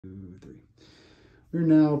3. We're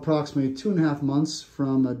now approximately 2.5 months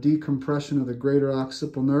from a decompression of the greater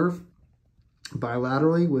occipital nerve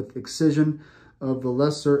bilaterally with excision of the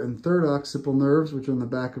lesser and third occipital nerves, which are in the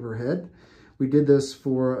back of her head. We did this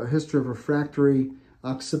for a history of refractory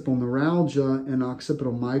occipital neuralgia and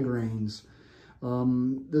occipital migraines.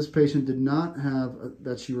 This patient did not have,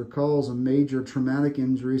 that she recalls, a major traumatic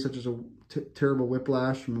injury such as a terrible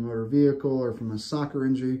whiplash from a motor vehicle or from a soccer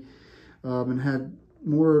injury, and had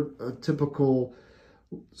more typical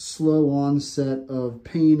slow onset of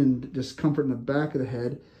pain and discomfort in the back of the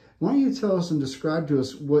head. Why don't you tell us and describe to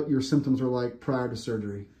us what your symptoms were like prior to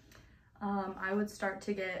surgery? I would start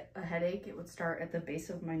to get a headache. It would start at the base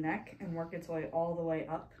of my neck and work its way all the way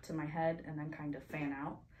up to my head and then kind of fan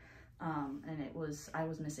out. And I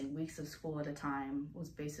was missing weeks of school at a time, was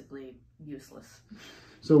basically useless.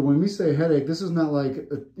 So when we say headache, this is not like,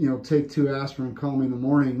 take 2 aspirin and call me in the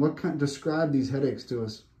morning. Describe these headaches to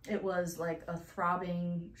us. It was like a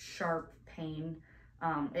throbbing, sharp pain.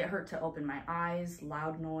 It hurt to open my eyes.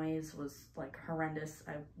 Loud noise was like horrendous.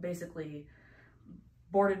 I basically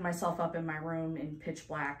boarded myself up in my room in pitch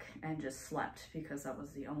black and just slept because that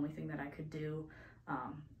was the only thing that I could do.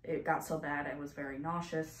 It got so bad I was very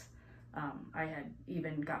nauseous. I had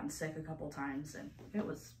even gotten sick a couple times, and it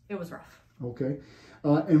was rough. Okay,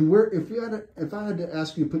 and if I had to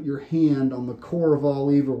ask you to put your hand on the core of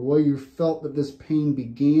all evil, where you felt that this pain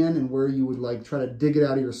began, and where you would like try to dig it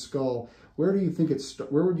out of your skull, where would you think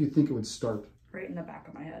it would start? Right in the back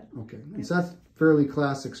of my head. Okay, and so that's a fairly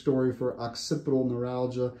classic story for occipital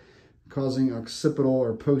neuralgia, causing occipital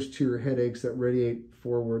or posterior headaches that radiate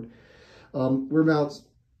forward. We're about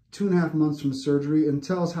 2.5 months from surgery, and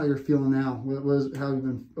tell us how you're feeling now. How have you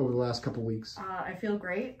been over the last couple weeks? I feel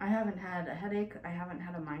great. I haven't had a headache. I haven't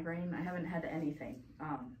had a migraine. I haven't had anything.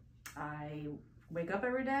 I wake up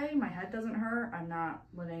every day. My head doesn't hurt. I'm not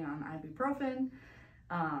living on ibuprofen.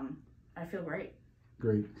 I feel great.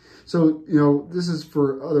 Great. So, this is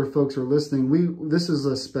for other folks who are listening. This is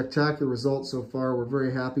a spectacular result so far. We're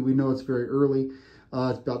very happy. We know it's very early.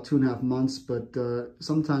 It's about 2.5 months, but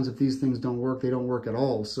sometimes if these things don't work, they don't work at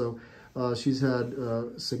all. So she's had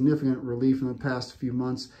significant relief in the past few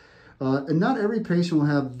months. And not every patient will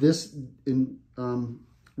have this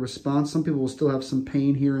response. Some people will still have some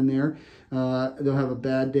pain here and there. They'll have a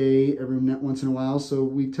bad day every once in a while. So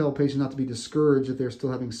we tell patients not to be discouraged if they're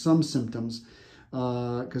still having some symptoms,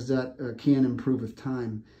 because that can improve with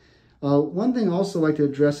time. One thing I also like to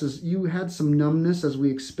address is you had some numbness, as we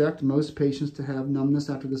expect most patients to have numbness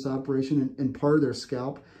after this operation in part of their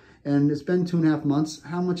scalp. And it's been 2.5 months.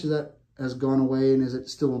 How much of that has gone away, and is it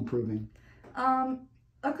still improving?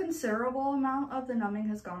 A considerable amount of the numbing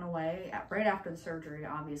has gone away. Right after the surgery,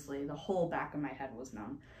 obviously, the whole back of my head was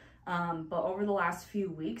numb. But over the last few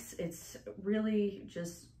weeks, it's really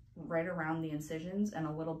just right around the incisions and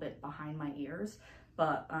a little bit behind my ears.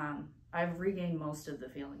 But I've regained most of the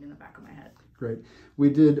feeling in the back of my head. Great. We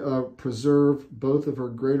did preserve both of her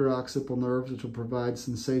greater occipital nerves, which will provide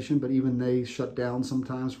sensation, but even they shut down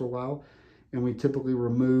sometimes for a while. And we typically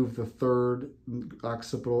remove the third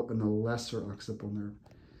occipital and the lesser occipital nerve.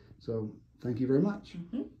 So thank you very much.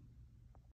 Mm-hmm.